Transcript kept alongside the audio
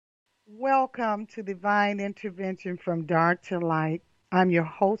Welcome to Divine Intervention from Dark to Light. I'm your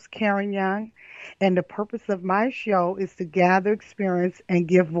host, Karen Young, and the purpose of my show is to gather experience and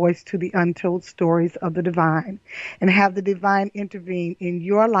give voice to the untold stories of the divine and have the divine intervene in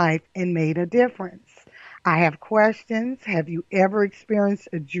your life and made a difference. I have questions. Have you ever experienced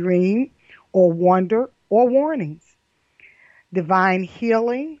a dream or wonder or warnings? Divine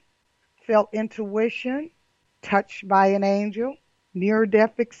healing, felt intuition, touched by an angel, near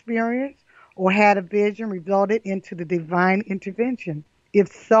death experience, or had a vision resulted into the divine intervention?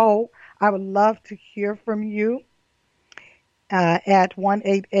 If so, I would love to hear from you at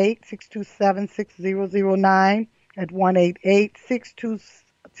 1-888-627-6009, at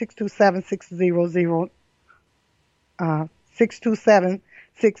 1-888-627-6008, uh,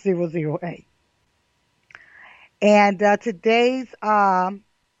 627-6008. And today's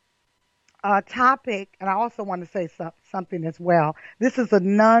topic, and I also want to say something as well. This is a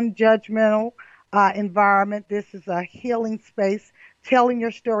non-judgmental environment. This is a healing space. Telling your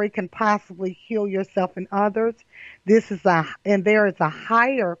story can possibly heal yourself and others. And there is a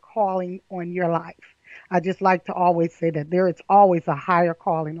higher calling on your life. I just like to always say that there is always a higher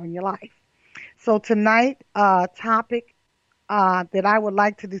calling on your life. So tonight, topic that I would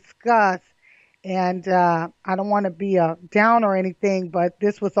like to discuss, and I don't want to be a down or anything, but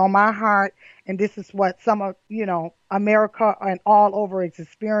this was on my heart, and this is what some of America and all over its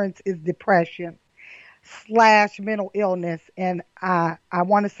experience is depression slash mental illness, and I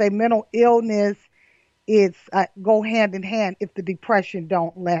want to say mental illness is go hand in hand if the depression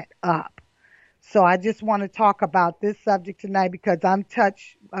don't let up. So I just want to talk about this subject tonight because I'm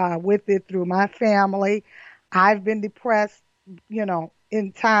touched with it through my family. I've been depressed,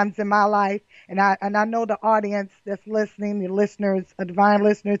 in times in my life, and I know the audience that's listening, the listeners, divine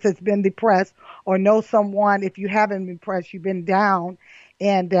listeners, has been depressed or know someone. If you haven't been depressed, you've been down,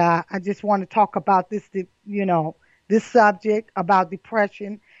 and I just want to talk about this subject about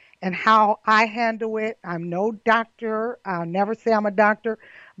depression and how I handle it. I'm no doctor. I'll never say I'm a doctor,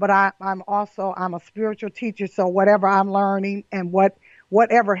 but I'm a spiritual teacher. So whatever I'm learning and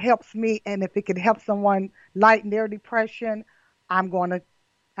whatever helps me, and if it can help someone lighten their depression, I'm gonna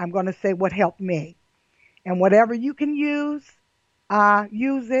I'm gonna say what helped me. And whatever you can use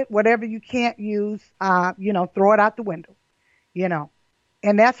it. Whatever you can't use, throw it out the window. You know.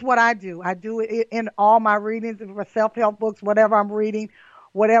 And that's what I do. I do it in all my readings for self-help books, whatever I'm reading,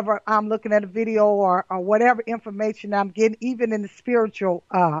 whatever I'm looking at a video or whatever information I'm getting, even in the spiritual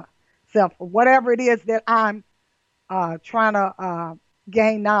self, whatever it is that I'm trying to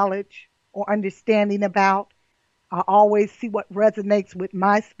gain knowledge or understanding about. I always see what resonates with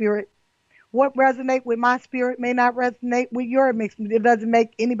my spirit. What resonates with my spirit may not resonate with your mix. It doesn't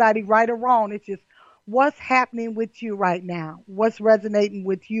make anybody right or wrong. It's just what's happening with you right now. What's resonating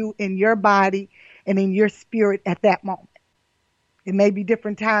with you in your body and in your spirit at that moment. It may be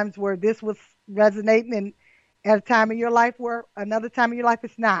different times where this was resonating and at a time in your life where another time in your life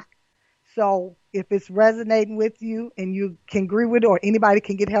it's not. So if it's resonating with you and you can agree with it or anybody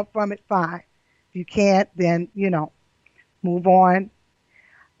can get help from it, fine. If you can't, then, move on.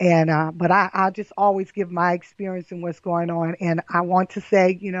 And but I just always give my experience and what's going on. And I want to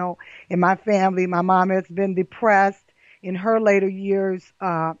say, in my family, my mom has been depressed in her later years.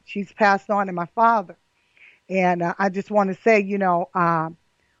 She's passed on, and my father. And I just want to say,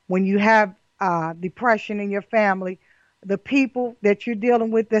 when you have depression in your family, the people that you're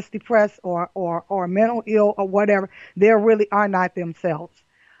dealing with that's depressed or mental ill or whatever, they really are not themselves.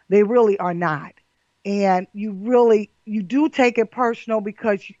 They really are not. And you do take it personal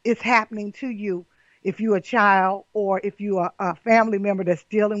because it's happening to you if you're a child or if you're a family member that's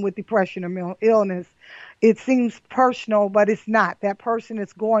dealing with depression or mental illness. It seems personal, but it's not. That person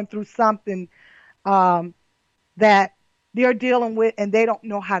is going through something um, that they're dealing with and they don't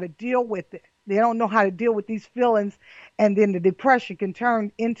know how to deal with it. They don't know how to deal with these feelings, and then the depression can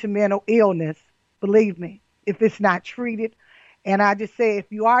turn into mental illness, believe me, if it's not treated. And I just say if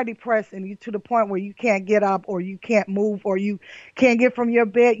you are depressed and you're to the point where you can't get up or you can't move or you can't get from your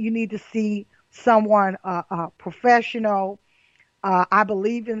bed, you need to see someone, professional. I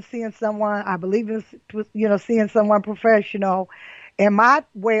believe in seeing someone. I believe in, seeing someone professional. And my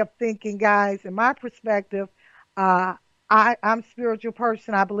way of thinking, guys, and my perspective, uh, I'm a spiritual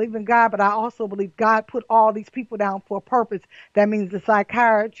person. I believe in God, but I also believe God put all these people down for a purpose. That means the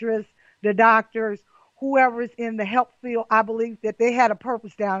psychiatrists, the doctors, whoever is in the health field. I believe that they had a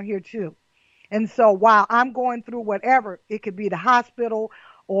purpose down here too. And so while I'm going through whatever, it could be the hospital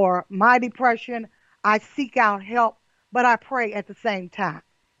or my depression, I seek out help, but I pray at the same time.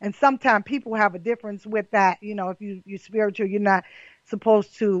 And sometimes people have a difference with that. If you're spiritual, you're not.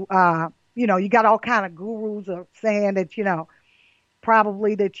 supposed to, you got all kind of gurus of saying that,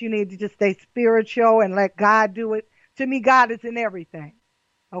 probably that you need to just stay spiritual and let God do it. To me, God is in everything.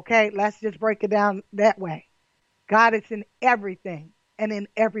 Okay, let's just break it down that way. God is in everything and in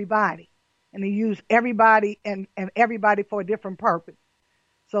everybody. And he used everybody and everybody for a different purpose.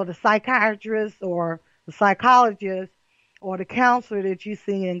 So the psychiatrist or the psychologist or the counselor that you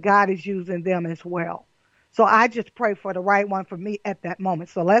see, and God is using them as well. So I just pray for the right one for me at that moment.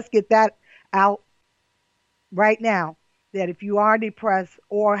 So let's get that out right now, that if you are depressed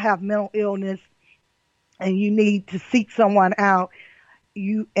or have mental illness and you need to seek someone out,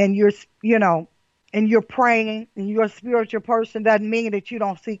 and you're praying and you're a spiritual person, doesn't mean that you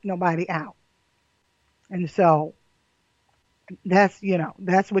don't seek nobody out. And so that's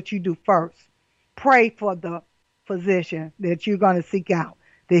what you do first. Pray for the physician that you're going to seek out,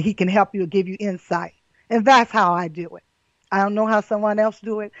 that he can help you, give you insight. And that's how I do it. I don't know how someone else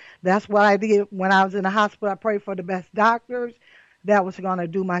do it. That's what I did when I was in the hospital. I prayed for the best doctors that was going to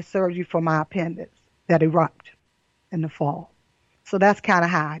do my surgery for my appendix that erupted in the fall. So that's kind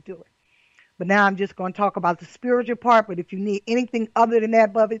of how I do it. But now I'm just going to talk about the spiritual part. But if you need anything other than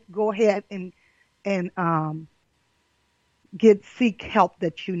that, Bubba, go ahead and seek help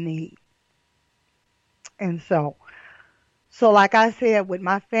that you need. And so like I said, with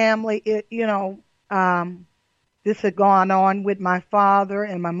my family, this had gone on with my father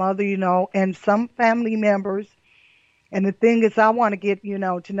and my mother, and some family members. And the thing is, I want to get,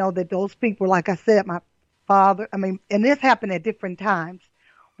 to know that those people, like I said, my father, and this happened at different times,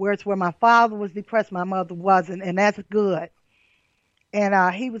 where it's where my father was depressed, my mother wasn't, and that's good.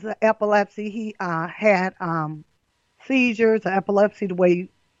 And he was an epilepsy. He had seizures or epilepsy,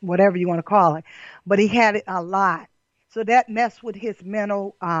 whatever you want to call it, but he had it a lot. So that messed with his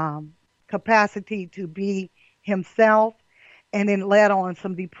mental capacity to be himself, and then led on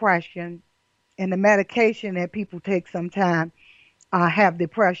some depression. And the medication that people take sometimes have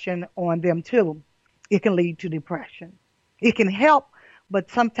depression on them too. It can lead to depression. It can help, but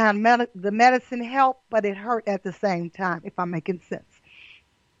sometimes the medicine help, but it hurt at the same time, if I'm making sense.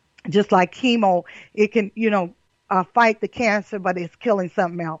 Just like chemo, it can, fight the cancer, but it's killing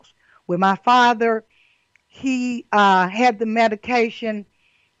something else. With my father, he had the medication,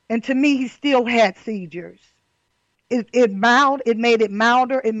 and to me, he still had seizures. It made it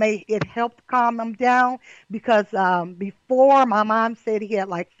milder. It helped calm him down, because before, my mom said he had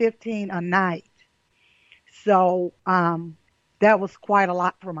like 15 a night. So that was quite a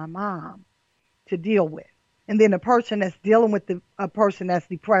lot for my mom to deal with. And then a person that's dealing with a person that's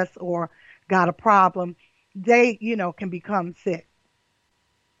depressed or got a problem, they, can become sick.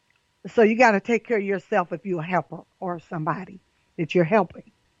 So you got to take care of yourself if you're a helper or somebody that you're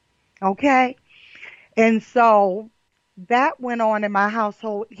helping. Okay? And so that went on in my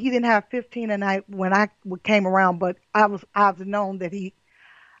household. He didn't have 15 a night when I came around, but I've known that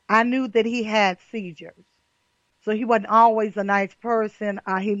I knew that he had seizures. So he wasn't always a nice person.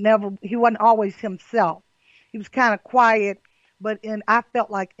 He wasn't always himself. He was kind of quiet, but I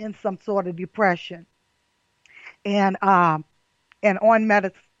felt like in some sort of depression. And on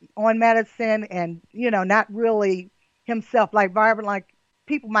medicine, and not really himself, like vibrant, like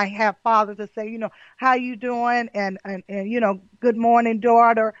people might have fathers that say, how you doing, and good morning,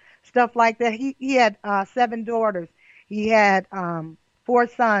 daughter, stuff like that. He had 7 daughters. He had 4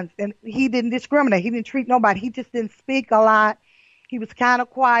 sons, and he didn't discriminate. He didn't treat nobody. He just didn't speak a lot. He was kind of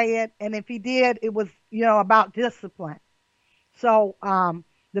quiet, and if he did, it was about discipline. So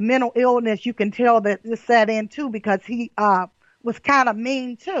the mental illness, you can tell that this set in too, because he was kind of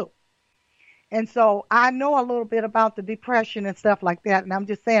mean too. And so I know a little bit about the depression and stuff like that. And I'm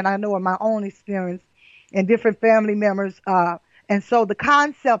just saying, I know in my own experience and different family members. And so the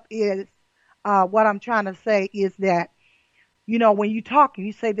concept is, what I'm trying to say is that, when you talk and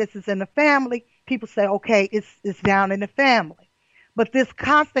you say this is in the family, people say, okay, it's down in the family. But this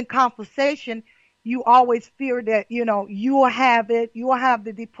constant conversation, you always fear that, you will have it, you will have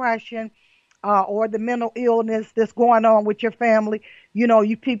the depression, or the mental illness that's going on with your family.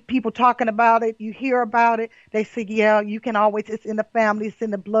 You people talking about it, you hear about it. They say, yeah, you can always, it's in the family, it's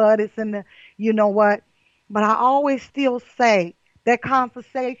in the blood, it's in the, what. But I always still say that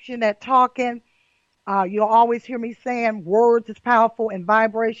conversation, that talking, you'll always hear me saying words is powerful and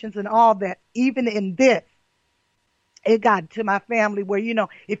vibrations and all that. Even in this, it got to my family where,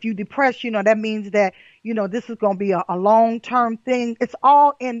 if you depress, that means that, this is going to be a long-term thing. It's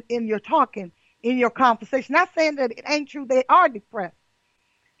all in your talking, in your conversation. Not saying that it ain't true. They are depressed.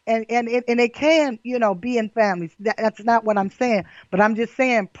 And it can, be in families. That's not what I'm saying. But I'm just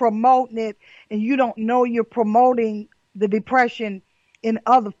saying promoting it, and you don't know you're promoting the depression and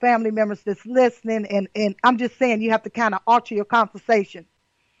other family members that's listening. And I'm just saying you have to kind of alter your conversation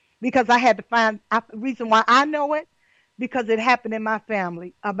because I had to find reason why I know it because it happened in my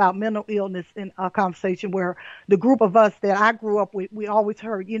family about mental illness in a conversation where the group of us that I grew up with, we always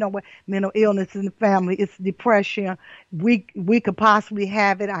heard, what mental illness in the family, it's depression. We could possibly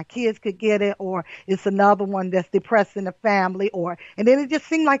have it, our kids could get it, or it's another one that's depressed in the family, and then it just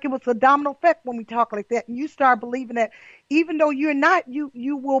seemed like it was a domino effect when we talk like that, and you start believing that even though you're not,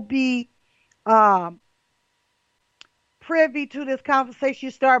 you will be um, privy to this conversation,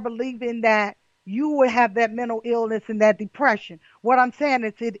 you start believing that you will have that mental illness and that depression. What I'm saying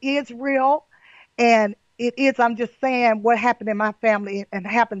is it is real and it is, I'm just saying what happened in my family and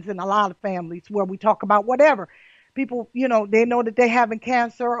happens in a lot of families where we talk about whatever. People, they know that they're having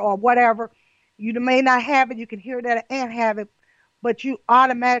cancer or whatever. You may not have it, you can hear that and have it, but you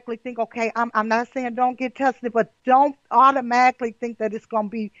automatically think, okay, I'm not saying don't get tested, but don't automatically think that it's going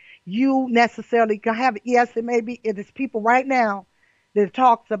to be you necessarily can have it. Yes, it may be. It is people right now that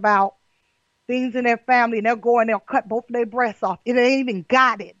talks about things in their family and they'll go and they'll cut both of their breasts off. It ain't even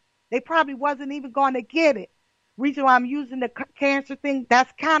got it. They probably wasn't even going to get it. Reason why I'm using the cancer thing,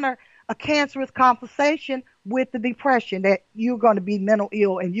 that's kind of a cancerous conversation with the depression that you're going to be mental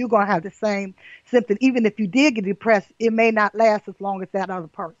ill and you're going to have the same symptom. Even if you did get depressed, it may not last as long as that other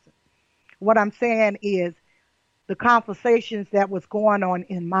person. What I'm saying is the conversations that was going on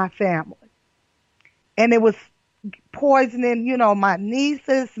in my family. And it was poisoning, my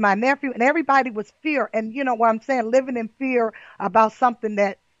nieces, my nephew, and everybody was fear. And you know what I'm saying? Living in fear about something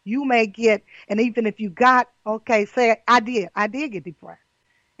that you may get. And even if you got, okay, say I did get depressed.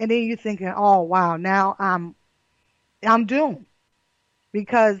 And then you're thinking, oh wow, now I'm doomed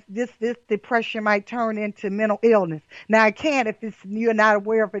because this depression might turn into mental illness. Now it can if you're not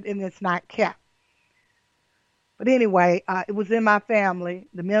aware of it and it's not kept. But anyway, it was in my family,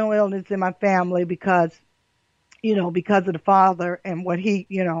 the mental illness in my family because because of the father and what he,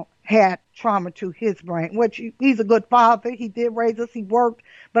 had trauma to his brain, which he's a good father. He did raise us. He worked.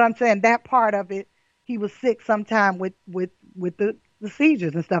 But I'm saying that part of it, he was sick sometime with the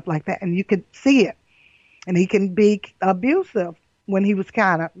seizures and stuff like that. And you could see it. And he can be abusive when he was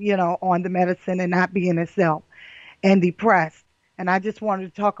kind of, on the medicine and not being himself and depressed. And I just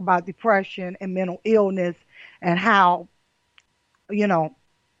wanted to talk about depression and mental illness and how,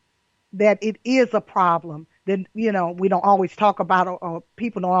 that it is a problem that, we don't always talk about or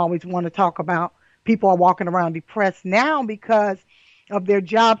people don't always want to talk about. People are walking around depressed now because of their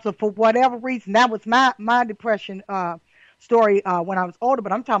jobs or for whatever reason. That was my depression story when I was older,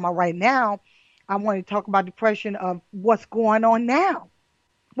 but I'm talking about right now. I want to talk about depression of what's going on now,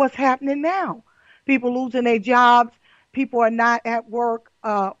 what's happening now. People losing their jobs, people are not at work,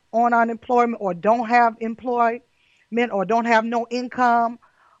 on unemployment or don't have employment or don't have no income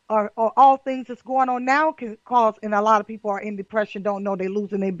or all things that's going on now can cause, and a lot of people are in depression, don't know they're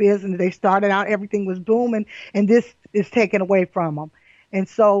losing their business. They started out, everything was booming, and this is taken away from them. And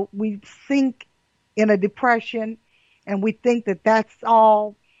so we sink in a depression, and we think that that's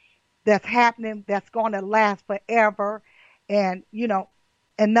all that's happening, that's going to last forever, and,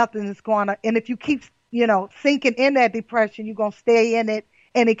 and nothing is going to, and if you keep, sinking in that depression, you're going to stay in it,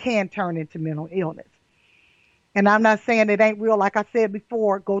 and it can turn into mental illness. And I'm not saying it ain't real. Like I said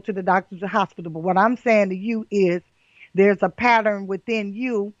before, go to the doctor's or hospital. But what I'm saying to you is there's a pattern within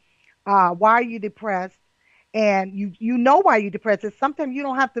you. Why are you depressed? And you know why you're depressed. It's sometimes you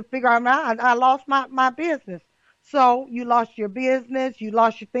don't have to figure out, I lost my business. So you lost your business. You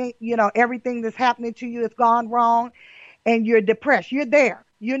lost your thing. Everything that's happening to you has gone wrong. And you're depressed. You're there.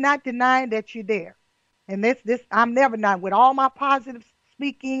 You're not denying that you're there. And this I'm never denying. With all my positive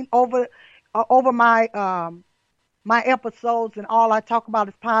speaking over my episodes and all I talk about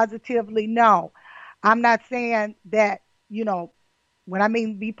is positively. No, I'm not saying that, when I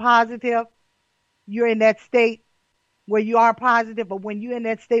mean be positive, you're in that state where you are positive, but when you're in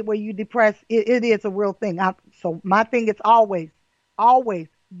that state where you're depressed, it is a real thing. So my thing is always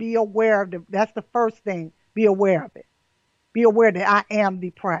be aware of that's the first thing. Be aware of it. Be aware that I am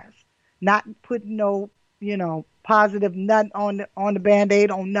depressed. Not putting no, positive nothing on the Band-Aid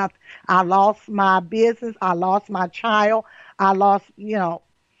on nothing. I lost my business. I lost my child. I lost,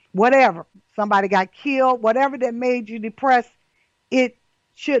 whatever. Somebody got killed. Whatever that made you depressed, it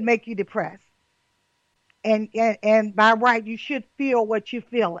should make you depressed. And by right, you should feel what you're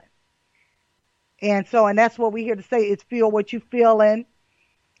feeling. And that's what we're here to say is feel what you're feeling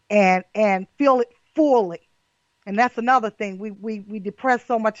and feel it fully. And that's another thing. We depress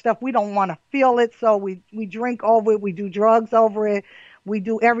so much stuff. We don't want to feel it. So we drink over it. We do drugs over it. We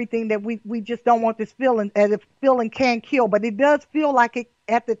do everything that we just don't want this feeling, as if feeling can kill, but it does feel like it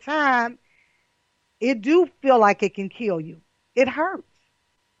at the time. It do feel like it can kill you. It hurts.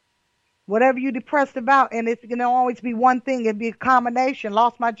 Whatever you're depressed about, and it's gonna always be one thing. It'd be a combination.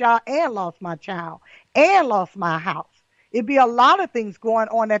 Lost my job and lost my child and lost my house. It'd be a lot of things going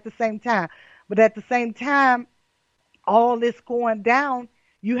on at the same time. But at the same time, all this going down,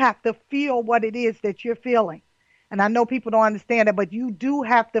 you have to feel what it is that you're feeling. And I know people don't understand it, but you do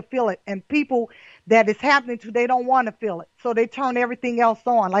have to feel it. And people that it's happening to, they don't want to feel it. So they turn everything else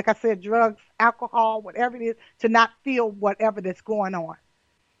on. Like I said, drugs, alcohol, whatever it is, to not feel whatever that's going on.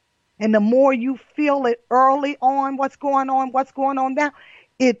 And the more you feel it early on, what's going on now,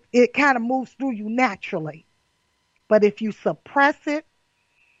 it kind of moves through you naturally. But if you suppress it,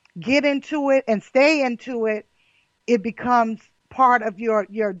 get into it and stay into it, it becomes part of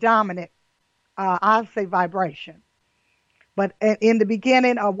your dominant, I'll say, vibration. But in the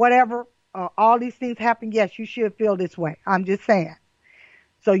beginning or whatever, all these things happen. Yes, you should feel this way. I'm just saying.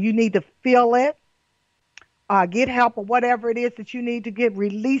 So you need to feel it, get help or whatever it is that you need to get,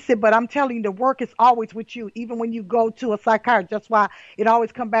 release it. But I'm telling you, the work is always with you, even when you go to a psychiatrist. That's why it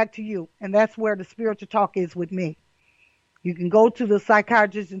always come back to you. And that's where the spiritual talk is with me. You can go to the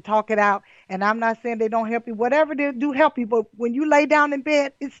psychiatrist and talk it out. And I'm not saying they don't help you. Whatever they do help you. But when you lay down in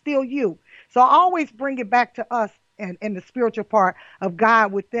bed, it's still you. So I always bring it back to us and the spiritual part of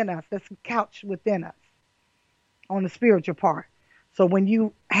God within us. That's the couch within us on the spiritual part. So when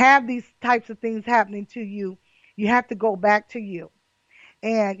you have these types of things happening to you, you have to go back to you.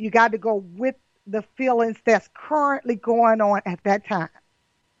 And you got to go with the feelings that's currently going on at that time.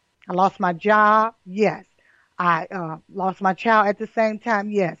 I lost my job. Yes. I lost my child at the same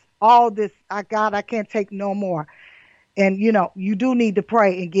time. Yes. All this, God, I can't take no more. And, you do need to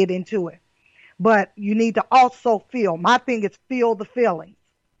pray and get into it. But you need to also feel. My thing is feel the feelings.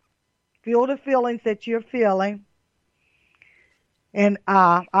 Feel the feelings that you're feeling. And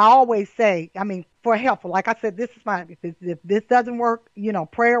I always say, for help, like I said, this is fine. If this doesn't work,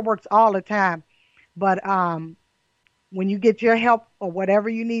 prayer works all the time. But when you get your help or whatever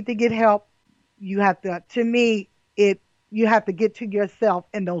you need to get help, you have to me, you have to get to yourself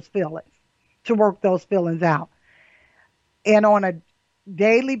in those feelings to work those feelings out. And on a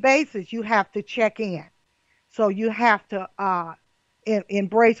daily basis, you have to check in. So you have to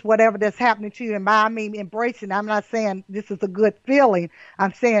embrace whatever that's happening to you. And by I mean embracing, I'm not saying this is a good feeling.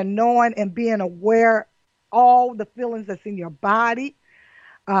 I'm saying knowing and being aware all the feelings that's in your body,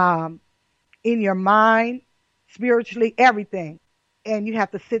 in your mind, spiritually, everything. And you have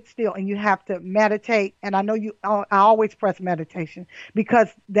to sit still and you have to meditate. And I know I always press meditation because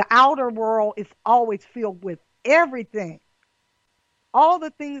the outer world is always filled with everything. All the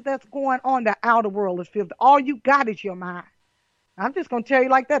things that's going on, the outer world is filled. All you got is your mind. I'm just going to tell you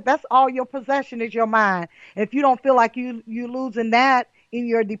like that. That's all your possession is your mind. And if you don't feel like you losing that in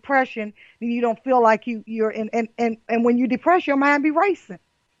your depression, then you don't feel like you're in. And when you depress, your mind be racing.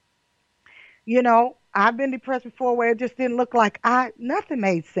 I've been depressed before where it just didn't look like nothing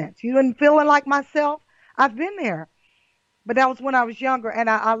made sense. You didn't feeling like myself. I've been there. But that was when I was younger, and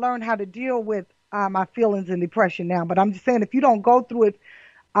I learned how to deal with my feelings and depression now. But I'm just saying, if you don't go through it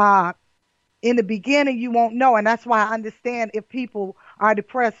in the beginning, you won't know. And that's why I understand if people are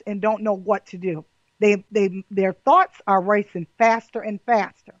depressed and don't know what to do. Their thoughts are racing faster and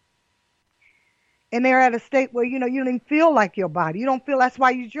faster. And they're at a state where, you don't even feel like your body. You don't feel, that's why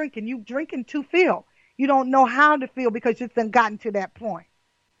you're drinking. You're drinking to feel. You don't know how to feel because it's gotten to that point.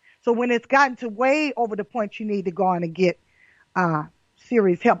 So when it's gotten to way over the point, you need to go on and get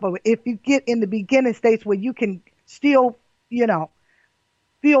serious help. But if you get in the beginning states where you can still,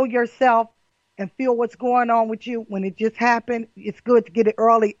 feel yourself and feel what's going on with you when it just happened, it's good to get it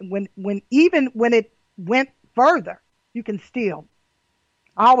early. Even when it went further, you can still.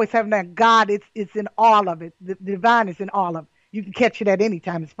 I always have that God is in all of it. The divine is in all of it. You can catch it at any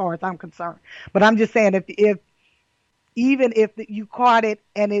time as far as I'm concerned. But I'm just saying even if you caught it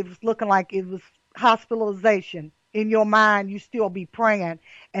and it was looking like it was hospitalization, in your mind, you still be praying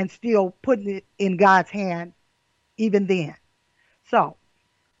and still putting it in God's hand even then. So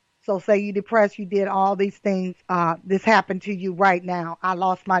say you depressed, you did all these things. This happened to you right now. I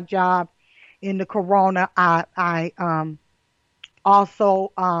lost my job in the corona. I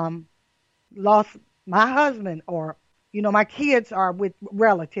also lost my husband, or my kids are with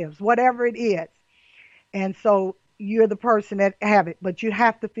relatives, whatever it is. And so you're the person that have it, but you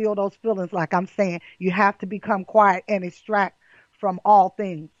have to feel those feelings. Like I'm saying, you have to become quiet and extract from all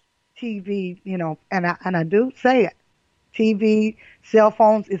things, TV, and I do say it. TV, cell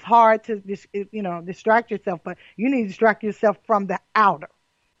phones. It's hard to distract yourself, but you need to distract yourself from the outer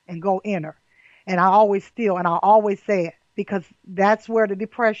and go inner. And I always say it because that's where the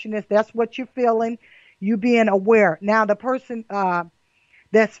depression is. That's what you're feeling. You being aware. Now the person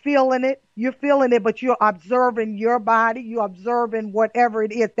that's feeling it, you're feeling it, but you're observing your body. You're observing whatever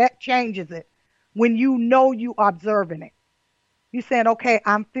it is. That changes it. When you know you observing it, you're saying, okay,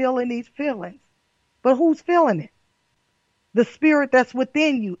 I'm feeling these feelings, but who's feeling it? The spirit that's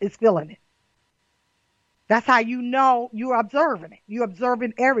within you is feeling it. That's how you know you're observing it. You're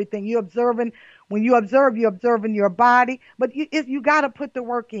observing everything. When you're observing your body. But you got to put the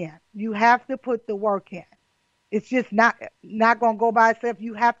work in. You have to put the work in. It's just not going to go by itself.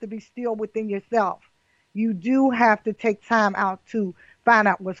 You have to be still within yourself. You do have to take time out to find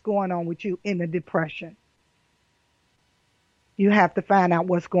out what's going on with you in the depression. You have to find out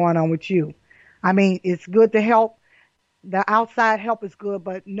what's going on with you. I mean, it's good to help. The outside help is good,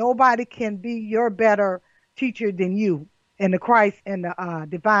 but nobody can be your better teacher than you, and the Christ and the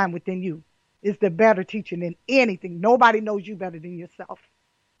divine within you is the better teacher than anything. Nobody knows you better than yourself.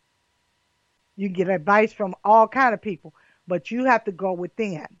 You get advice from all kind of people, but you have to go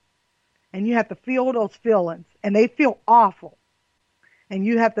within, and you have to feel those feelings, and they feel awful, and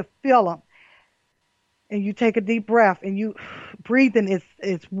you have to feel them, and you take a deep breath, and you breathing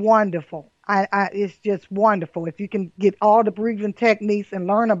is wonderful. It's just wonderful if you can get all the breathing techniques and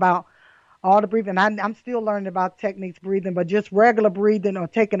learn about all the breathing. I'm still learning about techniques breathing, but just regular breathing or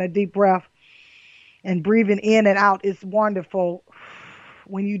taking a deep breath and breathing in and out is wonderful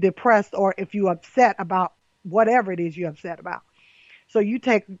when you're depressed or if you're upset about whatever it is you're upset about. So you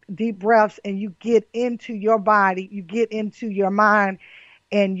take deep breaths and you get into your body, you get into your mind,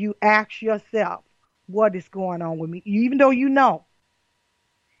 and you ask yourself, what is going on with me? Even though you know,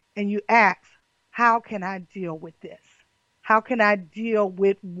 and you ask, how can I deal with this? How can I deal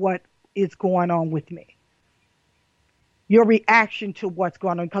with what is going on with me? Your reaction to what's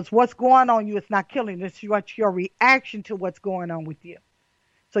going on, because what's going on you is not killing you. It's what your reaction to what's going on with you.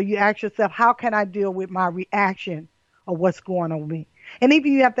 So you ask yourself, how can I deal with my reaction of what's going on with me? And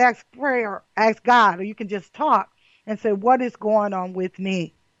even you have to ask prayer, ask God, or you can just talk and say, what is going on with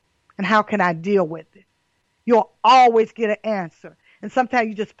me? And how can I deal with it? You'll always get an answer. And sometimes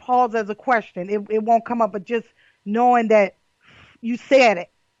you just pause as a question. It won't come up, but just knowing that you said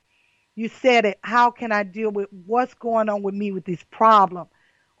it. You said it. How can I deal with what's going on with me with this problem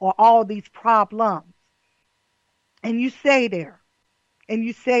or all these problems? And you stay there. And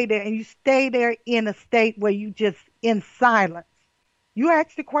you stay there. And you stay there in a state where you just in silence. You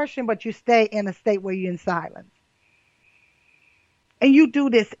ask the question, but you stay in a state where you're in silence. And you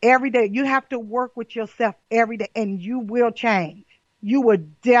do this every day. You have to work with yourself every day, and you will change. You will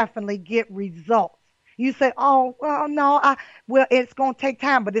definitely get results. You say, oh, well, no, it's going to take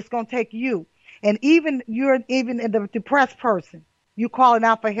time, but it's going to take you. And even the depressed person, you calling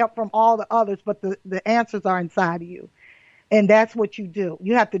out for help from all the others, but the answers are inside of you. And that's what you do.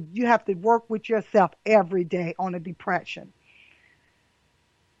 You have to work with yourself every day on a depression.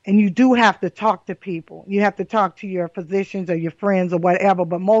 And you do have to talk to people. You have to talk to your physicians or your friends or whatever,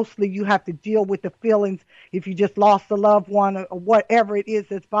 but mostly you have to deal with the feelings. If you just lost a loved one or whatever it is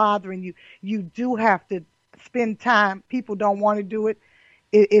that's bothering you, you do have to spend time. People don't want to do it.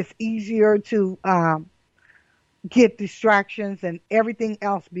 It's easier to get distractions and everything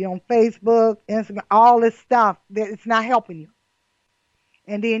else, be on Facebook, Instagram, all this stuff that it's not helping you.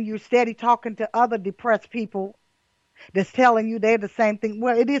 And then you're steady talking to other depressed people that's telling you they're the same thing.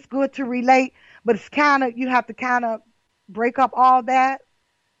 Well, it is good to relate, but it's you have to kind of break up all that.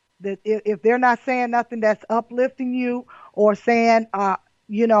 That if they're not saying nothing that's uplifting you or saying,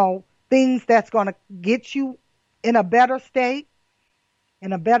 things that's going to get you in a better state,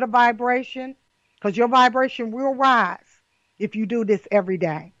 in a better vibration, because your vibration will rise if you do this every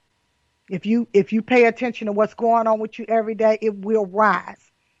day. If you pay attention to what's going on with you every day, it will rise.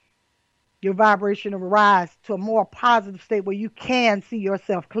 Your vibration will rise to a more positive state where you can see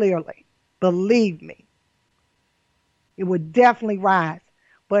yourself clearly. Believe me. It would definitely rise.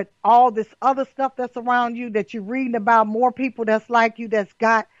 But all this other stuff that's around you that you're reading about, more people that's like you, that's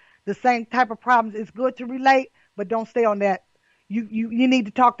got the same type of problems, it's good to relate, but don't stay on that. You need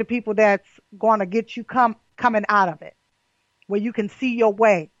to talk to people that's going to get you coming out of it, where you can see your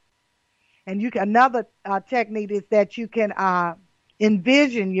way. And another technique is that you can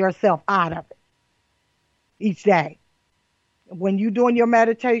envision yourself out of it each day. When you're doing your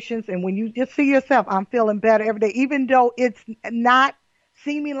meditations and when you just see yourself, I'm feeling better every day, even though it's not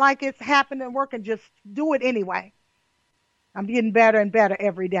seeming like it's happening and working, just do it anyway. I'm getting better and better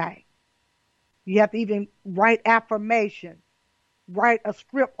every day. You have to even write affirmations, write a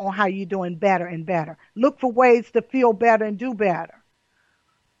script on how you're doing better and better. Look for ways to feel better and do better.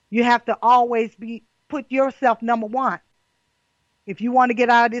 You have to always put yourself number one. If you want to get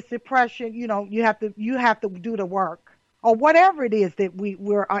out of this depression, you have to do the work. Or whatever it is that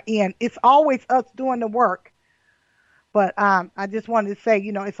we're in. It's always us doing the work. But I just wanted to say,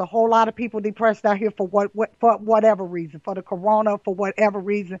 it's a whole lot of people depressed out here for for whatever reason, for the corona, for whatever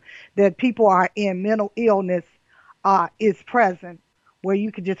reason that people are in mental illness is present, where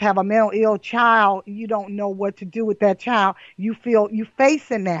you could just have a mental ill child, you don't know what to do with that child. You feel you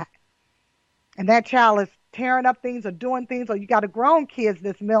facing that, and that child is tearing up things or doing things, or you got a grown kids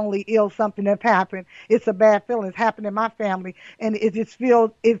that's mentally ill, something that's happened. It's a bad feeling. It's happened in my family, and it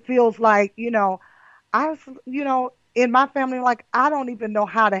feels like I was, in my family, like I don't even know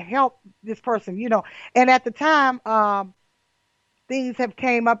how to help this person. And at the time, things have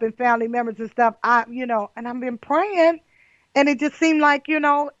came up in family members and stuff. And I've been praying, and it just seemed like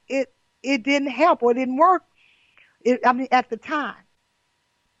it didn't help or it didn't work. I mean, at the time,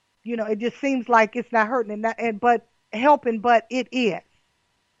 it just seems like it's not hurting but helping, but it is.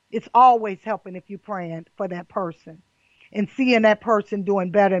 It's always helping if you're praying for that person and seeing that person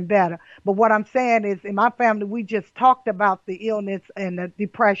doing better and better. But what I'm saying is, in my family, we just talked about the illness and the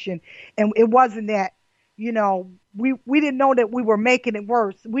depression, and it wasn't that, we didn't know that we were making it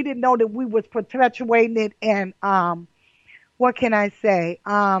worse. We didn't know that we was perpetuating it and what can I say,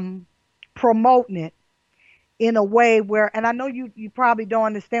 promoting it in a way where, and I know you probably don't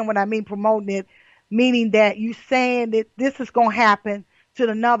understand what I mean promoting it, meaning that you saying that this is going to happen to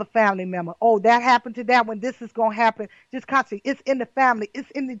another family member. Oh, that happened to that one. This is going to happen. Just constantly. It's in the family.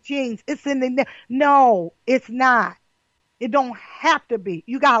 It's in the genes. It's in the... No, it's not. It don't have to be.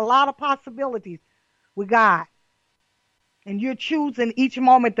 You got a lot of possibilities with God. And you're choosing each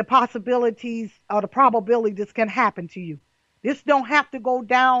moment the possibilities or the probability this can happen to you. This don't have to go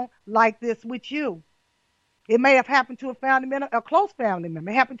down like this with you. It may have happened to a family member, a close family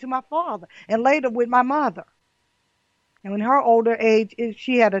member. It happened to my father, and later with my mother. And in her older age,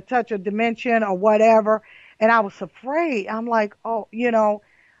 she had a touch of dementia or whatever, and I was afraid. I'm like, oh,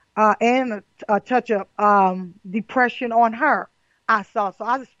 and a touch of depression on her. I saw, so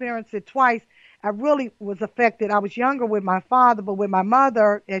I experienced it twice. I really was affected. I was younger with my father, but with my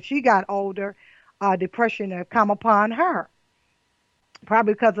mother, as she got older, depression had come upon her.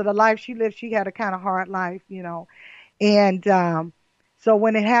 Probably because of the life she lived, she had a kind of hard life. And so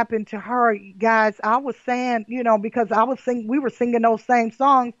when it happened to her, guys, I was saying, because we were singing those same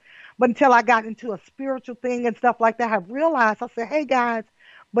songs, but until I got into a spiritual thing and stuff like that, I realized, I said, hey guys,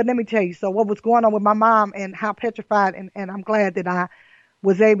 but let me tell you, so what was going on with my mom and how petrified, and I'm glad that I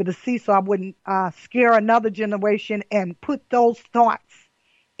was able to see so I wouldn't scare another generation and put those thoughts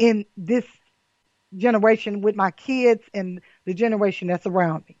in this generation with my kids and the generation that's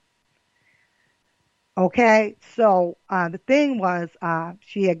around me. Okay, so the thing was,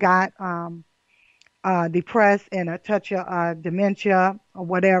 she had got depressed and a touch of dementia or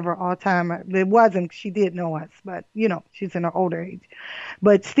whatever, Alzheimer. It wasn't, she did know us, but she's in her older age.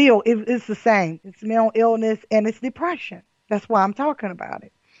 But still, it's the same. It's mental illness and it's depression. That's why I'm talking about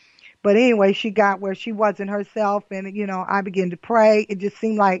it. But anyway, she got where she wasn't herself, and I began to pray. It just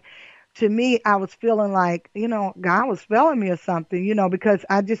seemed like, to me, I was feeling like, God was failing me or something, because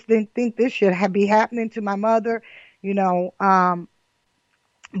I just didn't think this should be happening to my mother, but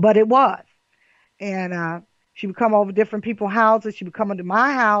it was. And she would come over different people's houses. She would come into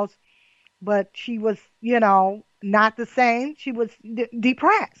my house, but she was, not the same. She was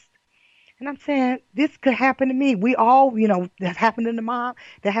depressed. And I'm saying, this could happen to me. We all, that happened to the mom,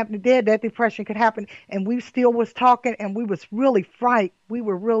 that happened to dad, that depression could happen. And we still was talking, and we was really frightened. We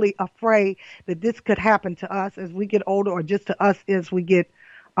were really afraid that this could happen to us as we get older, or just to us as we get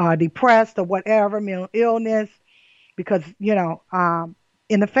depressed or whatever, mental illness, because, in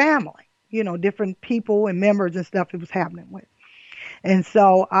the family, different people and members and stuff it was happening with. And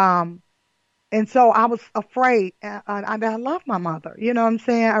so, I was afraid. I love my mother. You know what I'm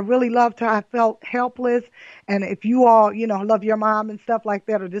saying? I really loved her. I felt helpless. And if you all, love your mom and stuff like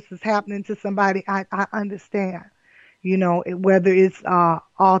that, or this is happening to somebody, I understand. Whether it's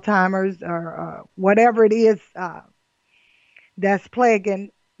Alzheimer's or whatever it is that's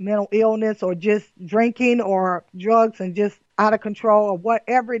plaguing mental illness, or just drinking or drugs and just out of control, or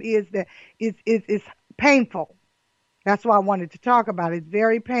whatever it is that is painful. That's why I wanted to talk about it. It's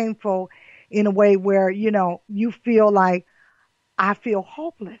very painful in a way where, you feel like, I feel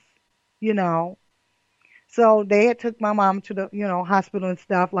hopeless, So they had took my mom to the, hospital and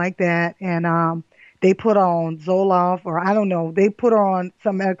stuff like that. And they put on Zoloft, or I don't know, they put her on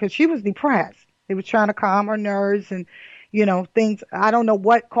some, because she was depressed. They were trying to calm her nerves and, things. I don't know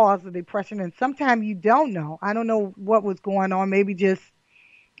what caused the depression. And sometimes you don't know. I don't know what was going on. Maybe just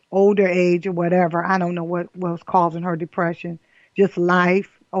older age or whatever. I don't know what was causing her depression. Just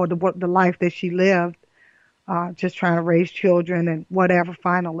life or the life that she lived, just trying to raise children and whatever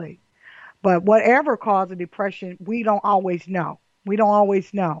finally. But whatever caused the depression, we don't always know. We don't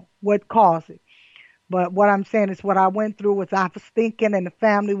always know what caused it. But what I'm saying is what I went through was I was thinking, and the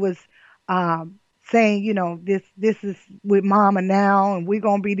family was saying, this is with mama now, and we're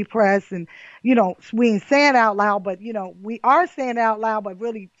gonna be depressed, and we ain't saying it out loud, but we are saying it out loud, but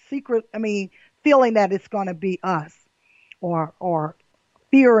really secret. I mean, feeling that it's gonna be us, or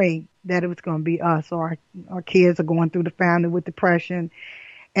fearing that it was gonna be us, or our kids are going through the family with depression,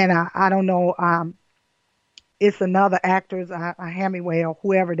 and I don't know. It's another actors, Hemingway or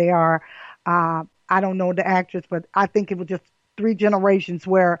whoever they are. I don't know the actress, but I think it was just three generations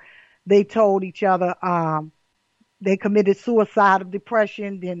where they told each other they committed suicide of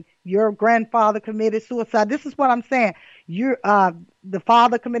depression. Then your grandfather committed suicide. This is what I'm saying. The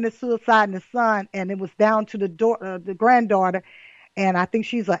father committed suicide and the son, and it was down to the granddaughter. And I think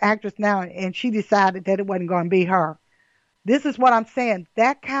she's an actress now, and she decided that it wasn't going to be her. This is what I'm saying.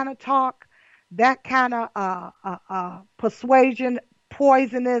 That kind of talk, that kind of persuasion,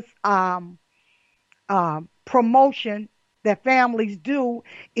 poisonous promotion that families do,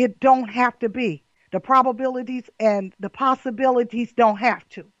 it don't have to be. The probabilities and the possibilities don't have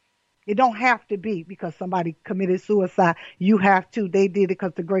to. It don't have to be because somebody committed suicide. You have to. They did it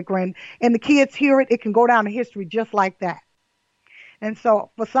because the great grand and the kids hear it. It can go down in history just like that. And so,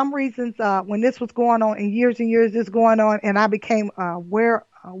 for some reasons, when this was going on, and years this going on, and I became aware,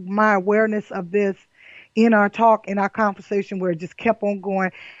 my awareness of this in our talk, in our conversation, where it just kept on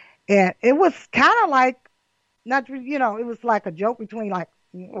going, and it was kind of like not, it was like a joke between like,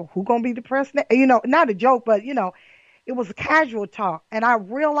 who gonna be depressed? Not a joke, but it was a casual talk, and I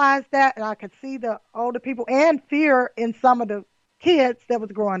realized that, and I could see the older people and fear in some of the kids that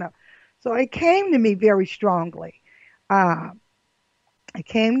was growing up. So it came to me very strongly. Uh, it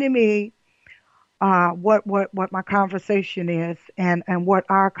came to me what my conversation is and what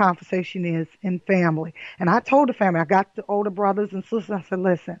our conversation is in family. And I told the family, I got the older brothers and sisters, I said,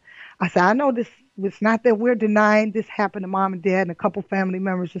 listen, I said, I know this, it's not that we're denying this happened to mom and dad and a couple family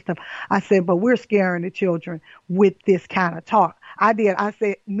members and stuff. I said, but we're scaring the children with this kind of talk. I did. I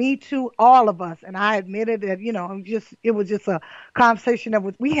said, me too, all of us. And I admitted that, it was just a conversation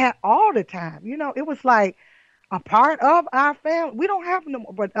that we had all the time. It was like, a part of our family. We don't have no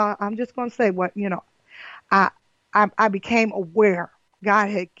more, but I'm just going to say what, I, I became aware. God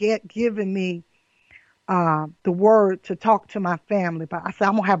had given me the word to talk to my family. But I said,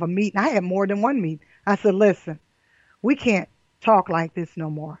 I'm going to have a meeting. I had more than one meeting. I said, listen, we can't talk like this no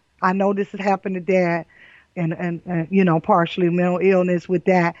more. I know this has happened to dad and partially mental illness with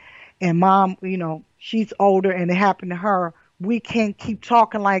that. And mom, she's older and it happened to her. We can't keep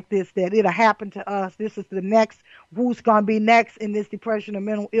talking like this, that it'll happen to us. This is the next, who's going to be next in this depression or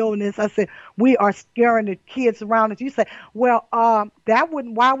mental illness. I said, we are scaring the kids around us. You say, well,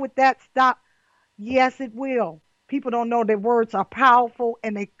 why would that stop? Yes, it will. People don't know that words are powerful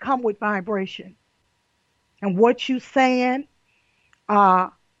and they come with vibration. And what you saying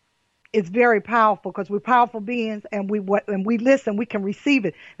is very powerful because we're powerful beings and we listen, we can receive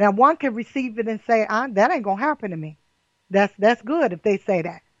it. Now, one can receive it and say, that ain't going to happen to me. That's good if they say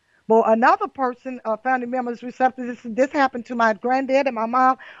that. But another person, a family member is receptive. This happened to my granddad and my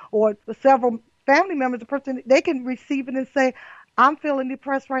mom, or several family members. A person they can receive it and say, "I'm feeling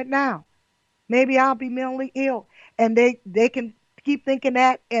depressed right now. Maybe I'll be mentally ill," and they can keep thinking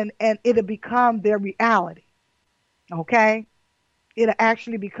that, and it'll become their reality. Okay, it'll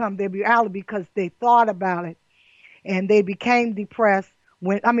actually become their reality because they thought about it and they became depressed.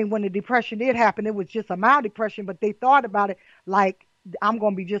 When the depression did happen, it was just a mild depression, but they thought about it like I'm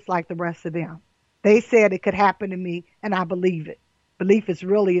going to be just like the rest of them. They said it could happen to me, and I believe it. Belief is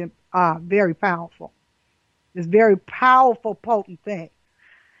really very powerful. It's a very powerful, potent thing.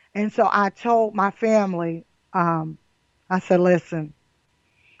 And so I told my family, I said, listen,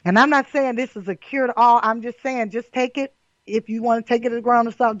 and I'm not saying this is a cure to all. I'm just saying just take it. If you want to take it to the ground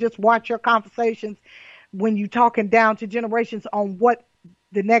and stuff, just watch your conversations when you're talking down to generations on what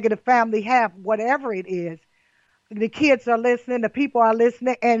the negative family have, whatever it is. The kids are listening, the people are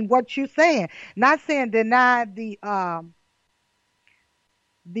listening, and what you're saying. Not saying deny the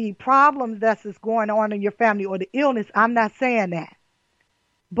problems that's going on in your family or the illness. I'm not saying that.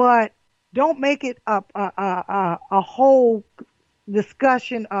 But don't make it a whole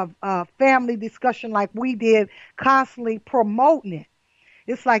discussion of family discussion like we did, constantly promoting it.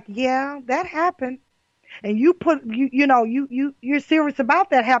 It's like, yeah, that happened. And you put you're serious about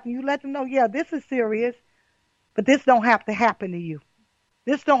that happening. You let them know, yeah, this is serious, but this don't have to happen to you.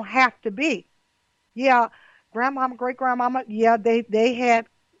 This don't have to be. Yeah, grandmama, great grandmama, yeah, they had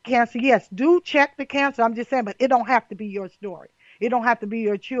cancer. Yes, do check the cancer. I'm just saying, but it don't have to be your story. It don't have to be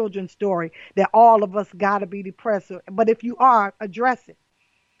your children's story that all of us gotta be depressed. But if you are, address it.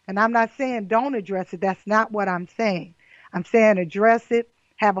 And I'm not saying don't address it. That's not what I'm saying. I'm saying address it,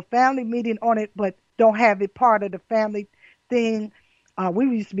 have a family meeting on it, but don't have it part of the family thing. We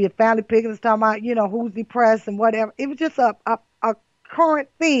used to be a family picnic talking about, who's depressed and whatever. It was just a current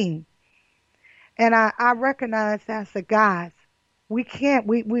thing. And I recognize that. I said, guys, we can't,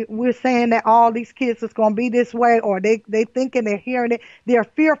 we're saying that all these kids is going to be this way, or they thinking they're hearing it. They're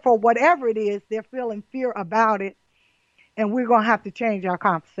fearful, whatever it is, they're feeling fear about it, and we're going to have to change our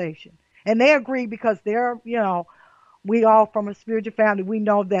conversation. And they agree because we all from a spiritual family. We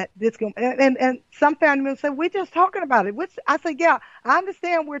know that this can, and some family members say, we're just talking about it. Which I said, yeah, I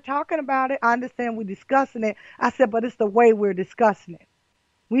understand we're talking about it. I understand we're discussing it. I said, but it's the way we're discussing it.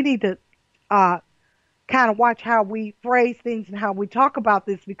 We need to uh, kind of watch how we phrase things and how we talk about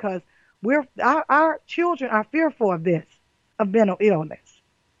this because our children are fearful of this, of mental illness,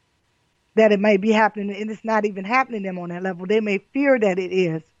 that it may be happening and it's not even happening to them on that level. They may fear that it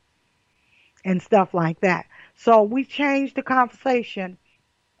is and stuff like that. So we changed the conversation,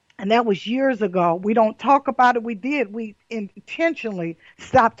 and that was years ago. We don't talk about it. We intentionally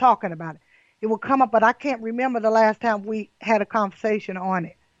stopped talking about it. It will come up, but I can't remember the last time we had a conversation on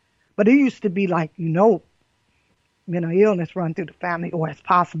it. But it used to be like, mental illness run through the family or it's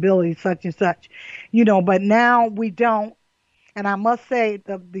possibility such and such, but now we don't. And I must say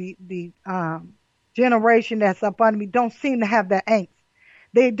the generation that's up under me don't seem to have that angst.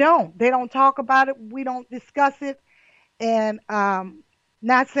 They don't talk about it. We don't discuss it. And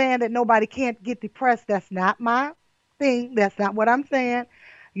not saying that nobody can't get depressed. That's not my thing. That's not what I'm saying.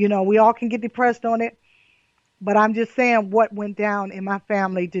 We all can get depressed on it. But I'm just saying what went down in my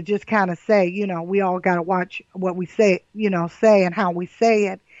family to just kind of say, we all got to watch what we say, say and how we say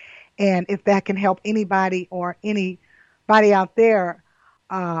it. And if that can help anybody or anybody out there,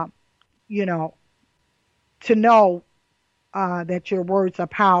 uh, you know, to know that your words are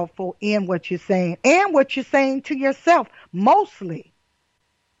powerful in what you're saying and what you're saying to yourself, mostly.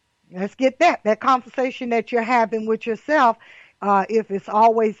 Let's get that conversation that you're having with yourself. If it's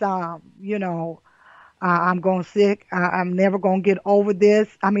always, I'm going sick. I'm never going to get over this.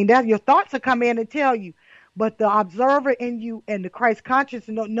 I mean, that your thoughts will come in and tell you, but the observer in you and the Christ conscious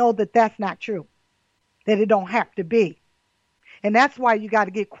know that that's not true, that it don't have to be. And that's why you got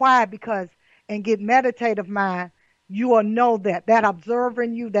to get quiet and get meditative mind. You will know that observer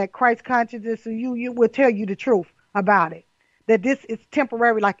in you, that Christ consciousness in you will tell you the truth about it. That this is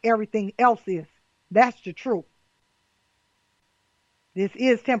temporary like everything else is. That's the truth. This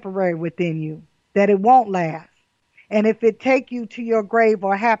is temporary within you, that it won't last. And if it take you to your grave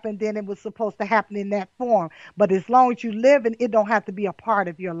or happen, then it was supposed to happen in that form. But as long as you live in it, don't have to be a part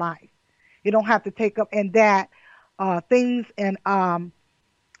of your life. It don't have to take up, and that things and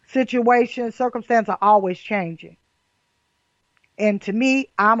situations, circumstances are always changing. And to me,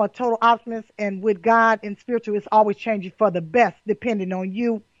 I'm a total optimist, and with God and spiritual, it's always changing for the best, depending on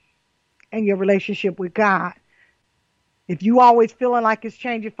you and your relationship with God. If you always feeling like it's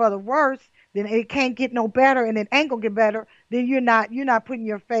changing for the worse, then it can't get no better, and it ain't gonna get better. Then you're not putting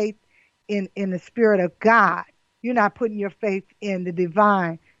your faith in the spirit of God. You're not putting your faith in the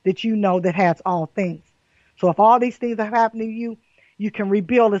divine that you know that has all things. So if all these things are happening to you, you can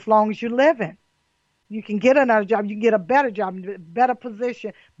rebuild as long as you're living. You can get another job. You can get a better job, better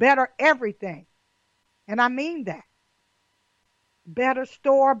position, better everything. And I mean that. Better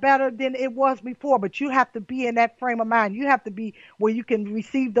store, better than it was before. But you have to be in that frame of mind. You have to be where you can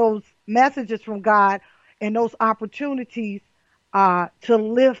receive those messages from God and those opportunities to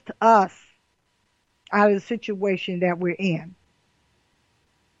lift us out of the situation that we're in.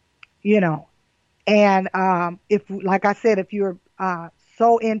 You know, and if, like I said, if you're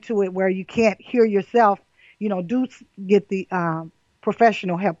so into it where you can't hear yourself, do get the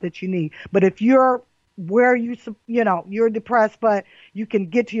professional help that you need. But if you're where you're depressed, but you can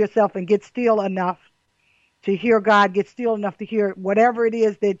get to yourself and get still enough to hear God, get still enough to hear whatever it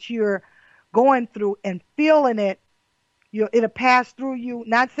is that you're going through and feeling it, it'll pass through you.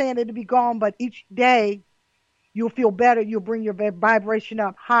 Not saying it'll be gone, but each day you'll feel better. You'll bring your vibration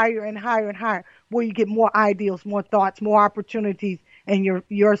up higher and higher and higher, where you get more ideals, more thoughts, more opportunities, and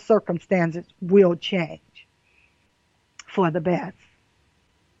your circumstances will change for the best.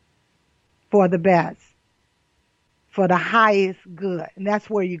 For the best. for the highest good. And that's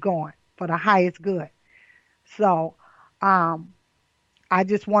where you're going, for the highest good. So um, I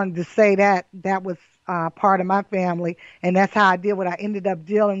just wanted to say that that was part of my family. And that's how I did what I ended up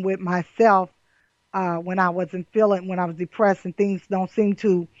dealing with myself when I wasn't feeling, when I was depressed and things don't seem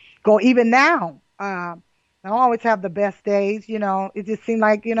to go. Even now, I don't always have the best days. It just seemed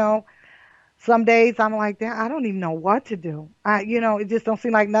like, some days I'm like, "Damn, I don't even know what to do. It just don't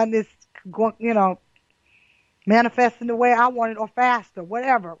seem like nothing is going, manifesting the way I want it or faster,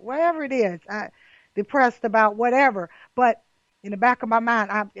 whatever it is. Depressed about whatever. But in the back of my mind,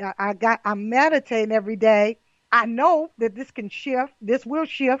 I'm meditating every day. I know that this can shift. This will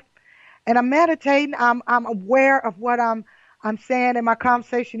shift. And I'm meditating. I'm aware of what I'm saying in my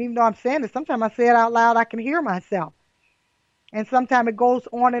conversation, even though I'm saying it. Sometimes I say it out loud. I can hear myself. And sometimes it goes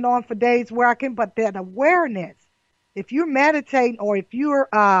on and on for days where I can. But that awareness, if you're meditating or if you're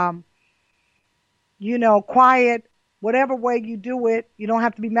quiet, whatever way you do it, you don't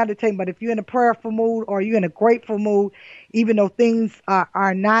have to be meditating. But if you're in a prayerful mood or you're in a grateful mood, even though things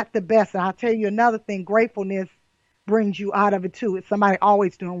are not the best, and I'll tell you another thing, gratefulness brings you out of it too. It's somebody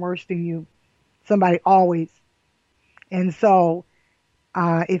always doing worse than you. Somebody always. And so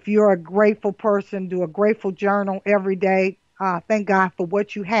if you're a grateful person, do a grateful journal every day. Thank God for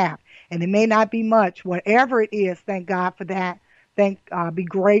what you have. And it may not be much, whatever it is, thank God for that. Be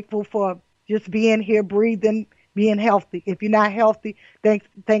grateful for just being here, breathing, being healthy. If you're not healthy, thank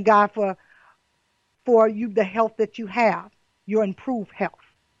God for you, the health that you have, your improved health.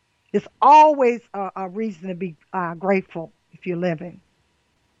 It's always a reason to be grateful if you're living.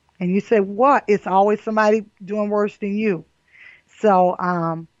 And you say, what? It's always somebody doing worse than you. So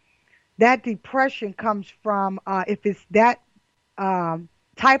that depression comes from, if it's that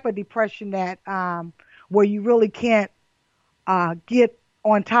type of depression that where you really can't get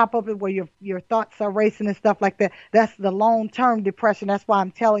on top of it, where your thoughts are racing and stuff like that. That's the long term depression. That's why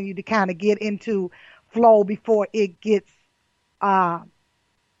I'm telling you to kind of get into flow before it gets uh,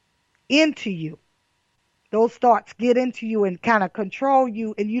 into you. Those thoughts get into you and kind of control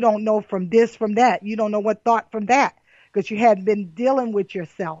you, and you don't know from this, from that. You don't know what thought from that because you hadn't been dealing with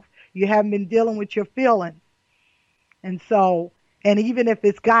yourself. You haven't been dealing with your feelings. And so, and even if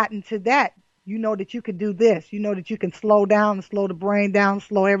it's gotten to that, you know that you can do this. You know that you can slow down and slow the brain down,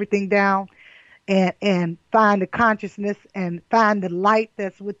 slow everything down, and find the consciousness and find the light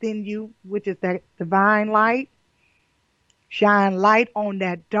that's within you, which is that divine light. Shine light on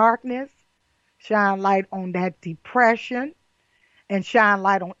that darkness. Shine light on that depression. And shine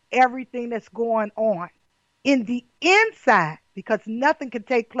light on everything that's going on in the inside, because nothing can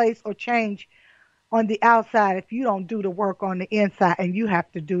take place or change on the outside if you don't do the work on the inside, and you have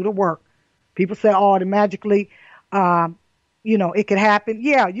to do the work. People say, oh, magically, it could happen.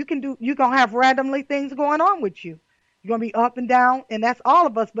 Yeah, you're going to have randomly things going on with you. You're going to be up and down, and that's all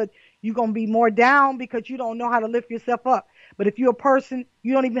of us, but you're going to be more down because you don't know how to lift yourself up. But if you're a person,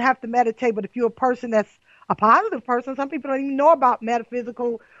 you don't even have to meditate, but if you're a person that's a positive person, some people don't even know about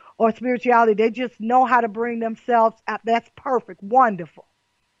metaphysical or spirituality. They just know how to bring themselves out. That's perfect, wonderful.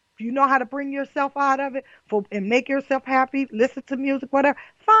 If you know how to bring yourself out of it and make yourself happy, listen to music, whatever,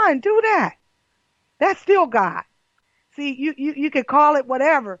 fine, do that. That's still God. See, you can call it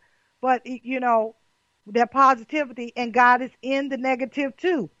whatever, but that positivity, and God is in the negative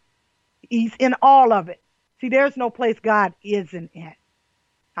too. He's in all of it. See, there's no place God isn't in.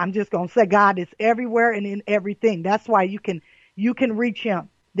 I'm just going to say God is everywhere and in everything. That's why you can reach him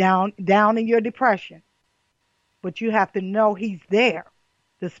down in your depression. But you have to know he's there.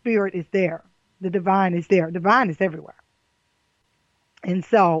 The spirit is there. The divine is there. Divine is everywhere. And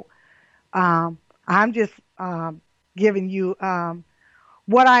so I'm just giving you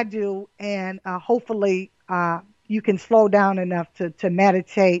what I do, and hopefully you can slow down enough to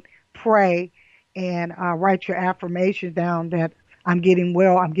meditate, pray, and write your affirmations down that I'm getting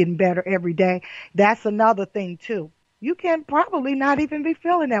well, I'm getting better every day. That's another thing too. You can probably not even be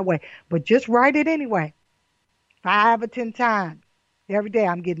feeling that way, but just write it anyway. 5 or 10 times every day.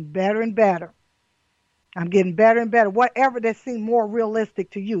 I'm getting better and better. I'm getting better and better. Whatever that seems more realistic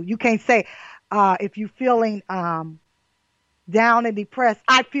to you. You can't say if you're feeling down and depressed,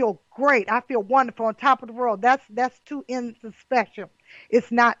 I feel great. I feel wonderful, on top of the world. That's too introspective.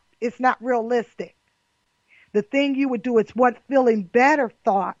 It's not realistic. The thing you would do is what feeling better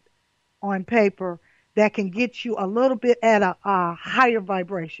thought on paper that can get you a little bit at a higher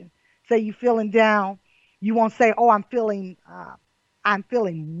vibration. Say you're feeling down, you won't say, "Oh, I'm feeling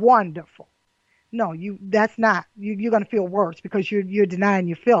wonderful." No, that's not. You're going to feel worse because you're denying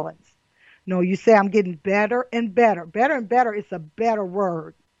your feelings. No, you say, "I'm getting better and better." Better and better is a better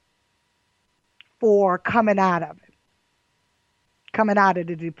word for coming out of it. coming out of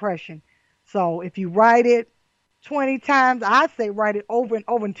the depression. So if you write it 20 times, I say write it over and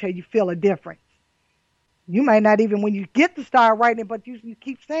over until you feel a difference. You may not even when you get to start writing it, but you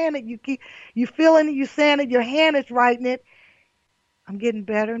keep saying it, you feeling it, you saying it, your hand is writing it. I'm getting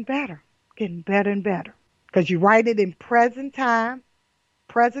better and better, getting better and better. Because you write it in present time,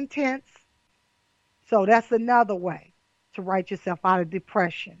 present tense. So that's another way to write yourself out of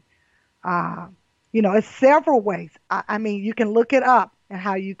depression. Uh, it's several ways. I mean, you can look it up and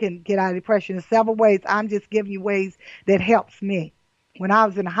how you can get out of depression. There's several ways. I'm just giving you ways that helps me. When I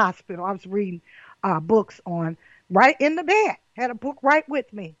was in the hospital, I was reading books on right in the bed. Had a book right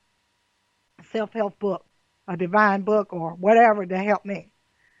with me, a self-help book, a divine book, or whatever to help me.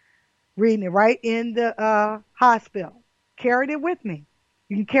 Reading it right in the hospital. Carried it with me.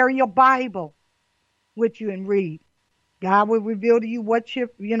 You can carry your Bible with you and read. God will reveal to you what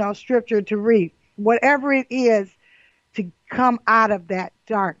scripture to read. Whatever it is to come out of that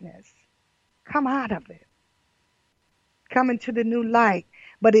darkness. Come out of it. Come into the new light.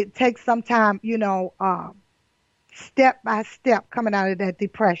 But it takes some time, step by step coming out of that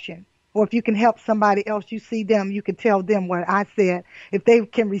depression. Or if you can help somebody else, you see them, you can tell them what I said. If they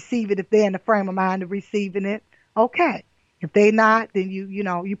can receive it, if they're in the frame of mind of receiving it, okay. If they not, then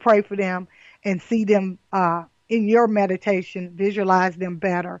you pray for them and see them in your meditation, visualize them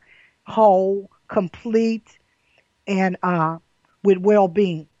better, whole, complete, and with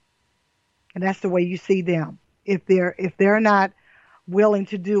well-being. And that's the way you see them. If they're not willing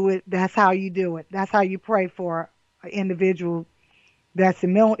to do it, that's how you do it. That's how you pray for an individual that's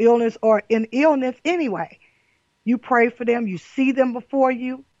in mental illness or in illness anyway. You pray for them. You see them before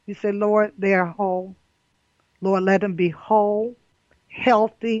you. You say, Lord, they are whole. Lord, let them be whole,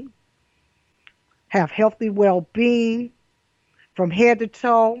 healthy, have healthy well-being from head to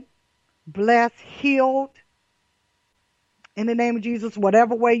toe, blessed, healed. In the name of Jesus,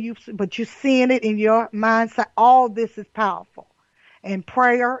 whatever way but you're seeing it in your mindset, all this is powerful. And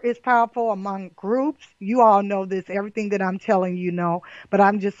prayer is powerful among groups. You all know this, everything that I'm telling you know, but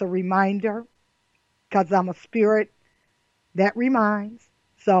I'm just a reminder because I'm a spirit that reminds.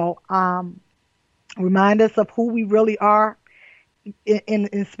 So remind us of who we really are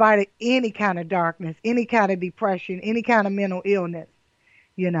in spite of any kind of darkness, any kind of depression, any kind of mental illness,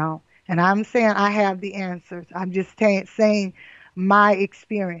 And I'm saying I have the answers. I'm just saying my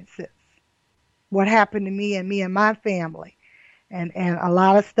experiences, what happened to me and my family. And a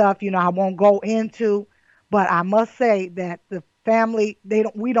lot of stuff, I won't go into, but I must say that the family,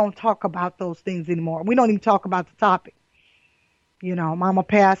 we don't talk about those things anymore. We don't even talk about the topic. Mama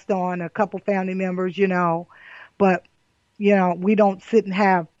passed on, a couple family members, but, we don't sit and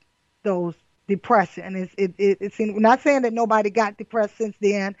have those depression. And it's not saying that nobody got depressed since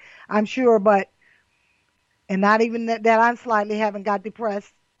then, I'm sure, and not even that I slightly haven't got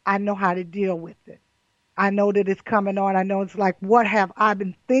depressed. I know how to deal with it. I know that it's coming on. I know it's like, what have I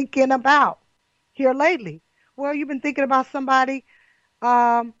been thinking about here lately? Well, you've been thinking about somebody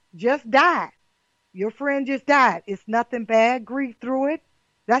just died. Your friend just died. It's nothing bad. Grieve through it.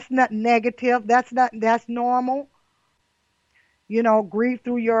 That's not negative. That's normal. Grieve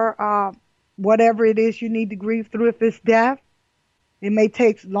through your whatever it is you need to grieve through. If it's death, it may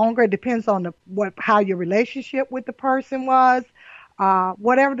take longer. It depends on how your relationship with the person was.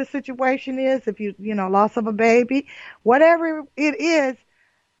 Whatever the situation is, if loss of a baby, whatever it is,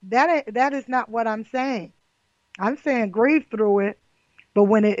 that is not what I'm saying. I'm saying grieve through it, but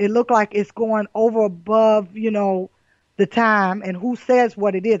when it look like it's going over above, the time, and who says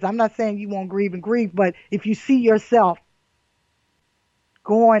what it is. I'm not saying you won't grieve and grieve, but if you see yourself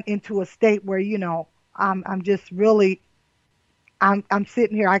going into a state where, I'm just really, I'm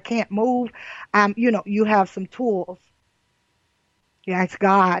sitting here, I can't move. You have some tools. You ask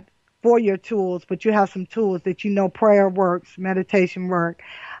God for your tools, but you have some tools that prayer works, meditation work,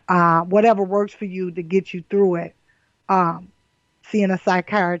 whatever works for you to get you through it. Seeing a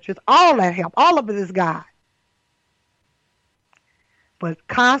psychiatrist, all that help. All of it is God. But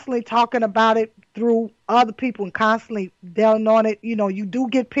constantly talking about it through other people and constantly dealing on it, you do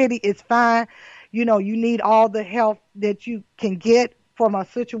get pity. It's fine. You need all the help that you can get from a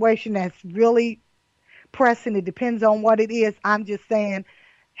situation that's really pressing. It depends on what it is. I'm just saying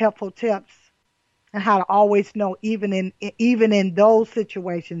helpful tips and how to always know, even in those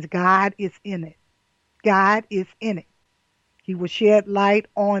situations, God is in it. God is in it. He will shed light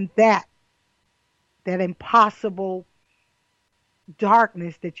on that impossible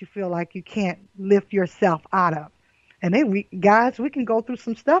darkness that you feel like you can't lift yourself out of. And then we can go through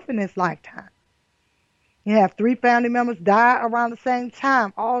some stuff in this lifetime. You have 3 family members die around the same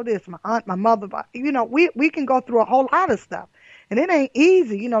time. All this, my aunt, my mother, we can go through a whole lot of stuff. And it ain't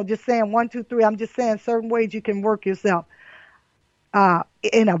easy, just saying one, two, three. I'm just saying certain ways you can work yourself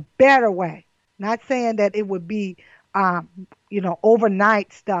in a better way. Not saying that it would be,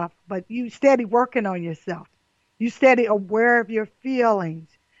 overnight stuff, but you steady working on yourself. You steady aware of your feelings.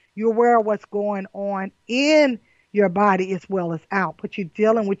 You're aware of what's going on in your body as well as out. But you're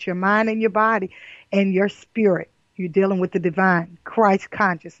dealing with your mind and your body and your spirit. You're dealing with the divine, Christ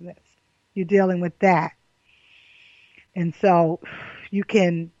consciousness. You're dealing with that. And so you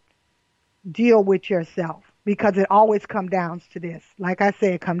can deal with yourself because it always comes down to this. Like I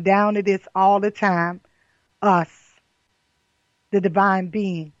said, come down to this all the time. Us, the divine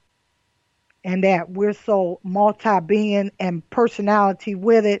being, and that we're so multi-being and personality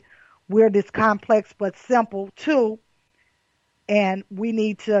with it. We're this complex but simple too, and we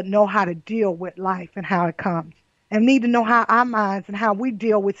need to know how to deal with life and how it comes, and need to know how our minds and how we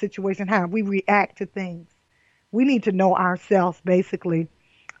deal with situations, how we react to things. We need to know ourselves, basically,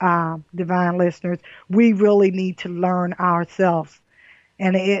 divine listeners. We really need to learn ourselves,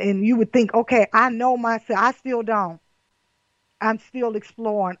 and you would think, okay, I know myself. I still don't. I'm still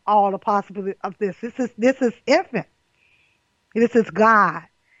exploring all the possibilities of this. This is infinite. This is God.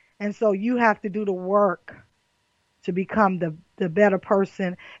 And so you have to do the work to become the better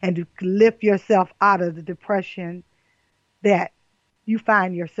person and to lift yourself out of the depression that you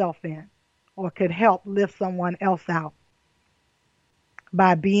find yourself in, or could help lift someone else out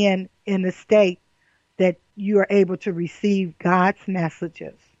by being in the state that you are able to receive God's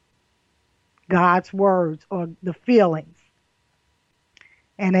messages, God's words, or the feelings.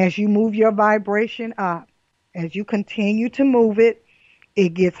 And as you move your vibration up, as you continue to move it,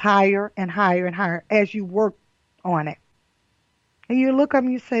 it gets higher and higher and higher as you work on it. And you look up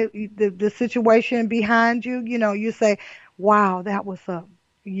and you say, the situation behind you, you say, wow, that was a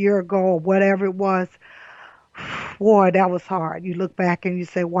year ago or whatever it was. Boy, that was hard. You look back and you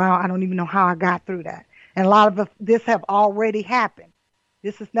say, wow, I don't even know how I got through that. And a lot of this have already happened.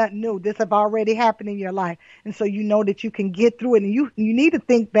 This is not new. This have already happened in your life. And so you know that you can get through it. And you need to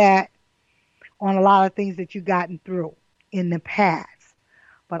think back on a lot of things that you've gotten through in the past.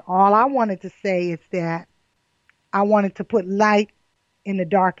 But all I wanted to say is that I wanted to put light in the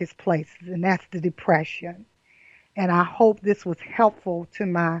darkest places, and that's the depression. And I hope this was helpful to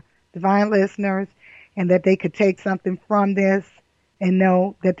my divine listeners and that they could take something from this and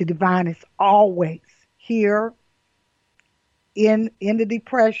know that the divine is always here in the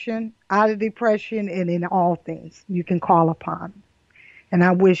depression, out of depression, and in all things you can call upon. And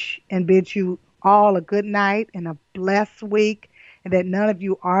I wish and bid you all a good night and a blessed week, and that none of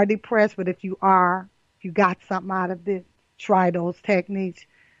you are depressed, but if you are, if you got something out of this, try those techniques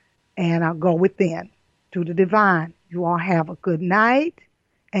and go within to the divine. You all have a good night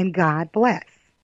and God bless.